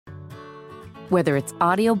Whether it's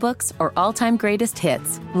audiobooks or all-time greatest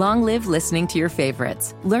hits, long live listening to your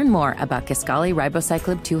favorites. Learn more about Kisqali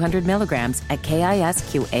Ribociclib 200 milligrams at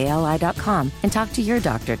KISQALI.com and talk to your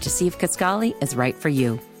doctor to see if Kisqali is right for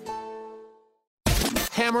you.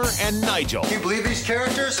 Hammer and Nigel. Can you believe these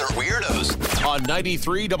characters are weirdos? On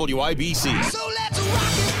 93 WIBC. So let's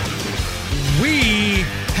rock it! We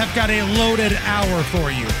have got a loaded hour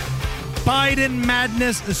for you. Biden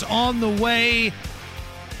madness is on the way,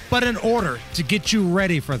 but in order to get you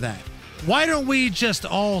ready for that, why don't we just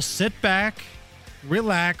all sit back,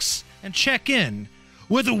 relax, and check in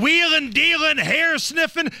with wheelin', dealin',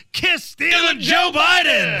 hair-sniffing, kiss-stealing Joe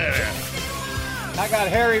Biden? I got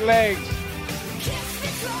hairy legs.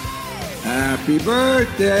 Happy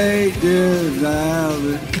birthday, dear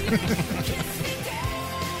Alvin.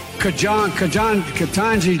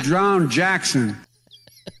 Katanji drowned Jackson.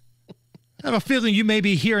 I have a feeling you may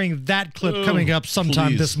be hearing that clip coming up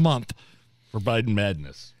sometime this month. For Biden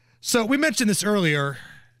madness. So we mentioned this earlier.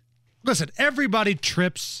 Listen, everybody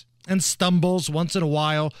trips and stumbles once in a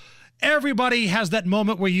while. Everybody has that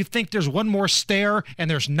moment where you think there's one more stair and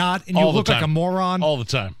there's not, and you look like a moron. All the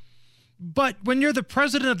time. But when you're the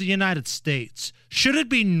president of the United States, should it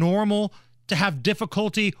be normal to have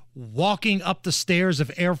difficulty walking up the stairs of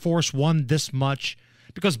Air Force One this much?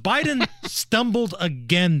 Because Biden stumbled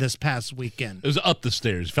again this past weekend. It was up the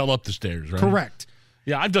stairs, fell up the stairs, right? Correct.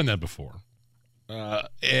 Yeah, I've done that before.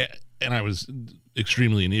 And I was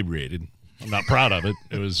extremely inebriated. I'm not proud of it.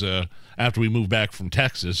 It was after we moved back from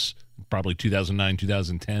Texas, probably 2009,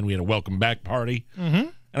 2010. We had a welcome back party. Mm-hmm.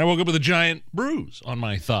 And I woke up with a giant bruise on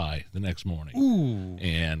my thigh the next morning. Ooh.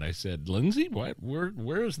 And I said, Lindsay,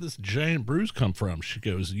 where does this giant bruise come from? She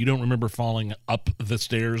goes, you don't remember falling up the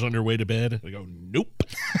stairs on your way to bed? I go, nope.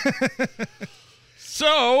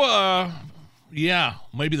 So, yeah,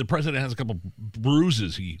 maybe the president has a couple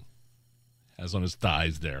bruises he has on his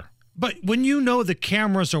thighs there. But when you know the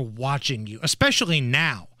cameras are watching you, especially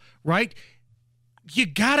now, right? You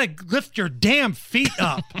got to lift your damn feet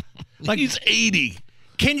up. Like he's 80.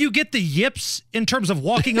 Can you get the yips in terms of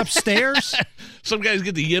walking upstairs? Some guys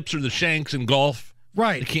get the yips or the shanks in golf.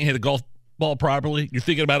 Right. They can't hit a golf ball properly. You're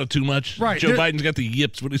thinking about it too much. Right. Joe Biden's got the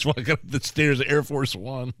yips when he's walking up the stairs at Air Force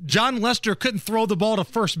One. John Lester couldn't throw the ball to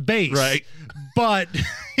first base. Right. But,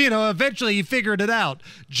 eventually he figured it out.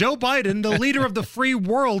 Joe Biden, the leader of the free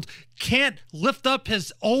world, can't lift up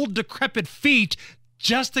his old decrepit feet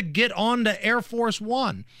just to get onto Air Force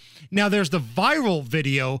One. Now, there's the viral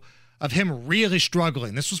video of him really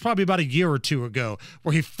struggling. This was probably about a year or two ago,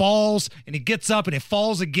 where he falls and he gets up and he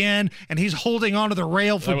falls again and he's holding onto the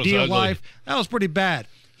rail for dear life. That was pretty bad.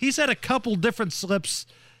 He's had a couple different slips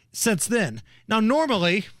since then. Now,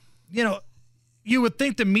 normally, you would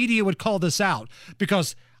think the media would call this out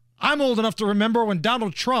because I'm old enough to remember when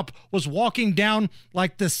Donald Trump was walking down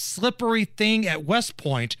like this slippery thing at West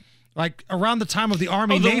Point, like around the time of the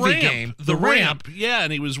Army-Navy game. The ramp. Yeah,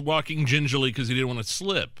 and he was walking gingerly because he didn't want to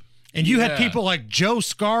slip. And you had people like Joe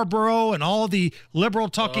Scarborough and all the liberal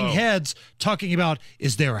talking heads talking about,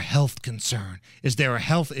 is there a health concern? Is there a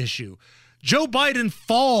health issue? Joe Biden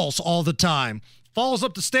falls all the time. Falls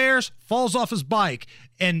up the stairs, falls off his bike,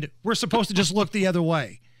 and we're supposed to just look the other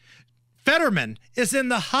way. Fetterman is in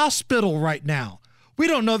the hospital right now. We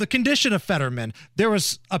don't know the condition of Fetterman. There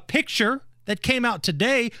was a picture that came out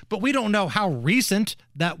today, but we don't know how recent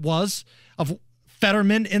that was of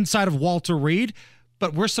Fetterman inside of Walter Reed.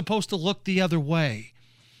 But we're supposed to look the other way.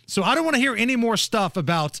 So I don't want to hear any more stuff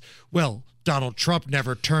about, Donald Trump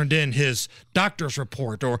never turned in his doctor's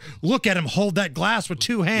report, or look at him hold that glass with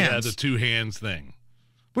two hands. Yeah, the two hands thing.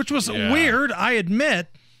 Which was weird, I admit.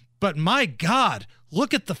 But my God,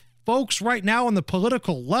 look at the folks right now on the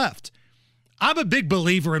political left. I'm a big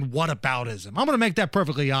believer in whataboutism. I'm going to make that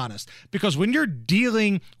perfectly honest. Because when you're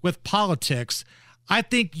dealing with politics, I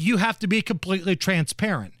think you have to be completely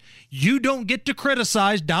transparent. You don't get to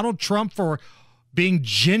criticize Donald Trump for being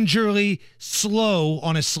gingerly slow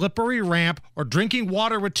on a slippery ramp or drinking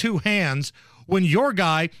water with two hands when your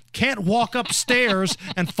guy can't walk upstairs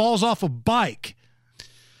and falls off a bike.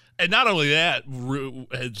 And not only that, and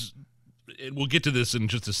we'll get to this in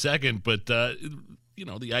just a second, but,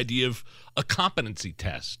 the idea of a competency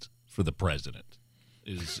test for the president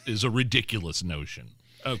is a ridiculous notion.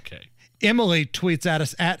 Okay. Emily tweets at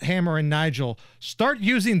us, at Hammer and Nigel, start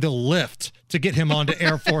using the lift to get him onto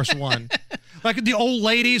Air Force One. Like the old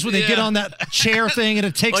ladies when they get on that chair thing and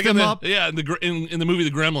it takes them up. Yeah, in the movie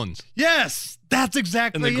The Gremlins. Yes, that's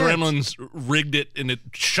exactly it. And the Gremlins rigged it and it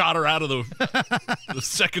shot her out of the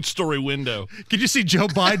second story window. Could you see Joe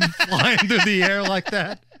Biden flying through the air like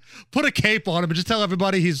that? Put a cape on him and just tell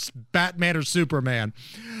everybody he's Batman or Superman.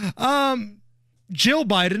 Jill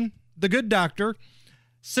Biden, the good doctor,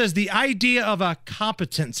 says the idea of a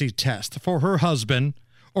competency test for her husband,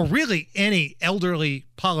 or really any elderly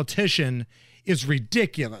politician, is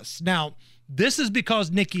ridiculous. Now, this is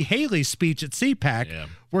because Nikki Haley's speech at CPAC,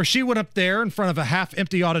 where she went up there in front of a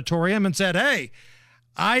half-empty auditorium and said, hey,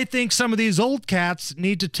 I think some of these old cats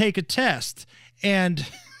need to take a test. And,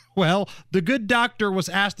 well, the good doctor was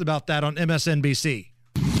asked about that on MSNBC.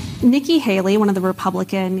 Nikki Haley, one of the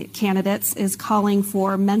Republican candidates, is calling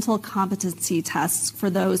for mental competency tests for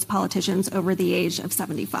those politicians over the age of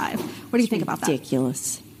 75. What do you think about that?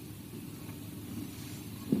 Ridiculous.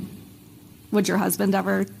 Would your husband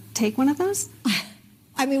ever take one of those?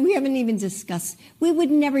 I mean, we haven't even discussed, we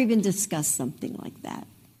would never even discuss something like that.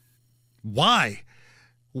 Why?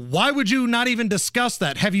 Why would you not even discuss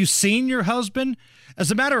that? Have you seen your husband?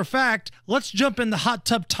 As a matter of fact, let's jump in the hot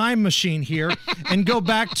tub time machine here and go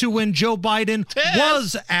back to when Joe Biden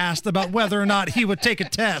was asked about whether or not he would take a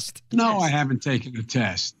test. No, I haven't taken a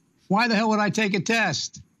test. Why the hell would I take a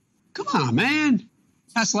test? Come on, man.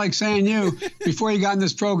 That's like saying before you got in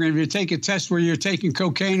this program, if you take a test where you're taking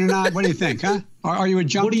cocaine or not, what do you think, huh? Are you a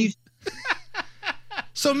junkie?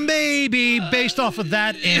 So maybe based off of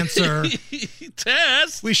that answer,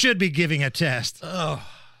 test, we should be giving a test. Oh,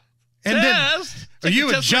 and test? Then, are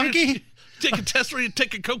you a junkie? Take a test where you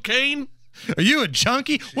take a cocaine? Are you a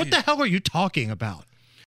junkie? What the hell are you talking about?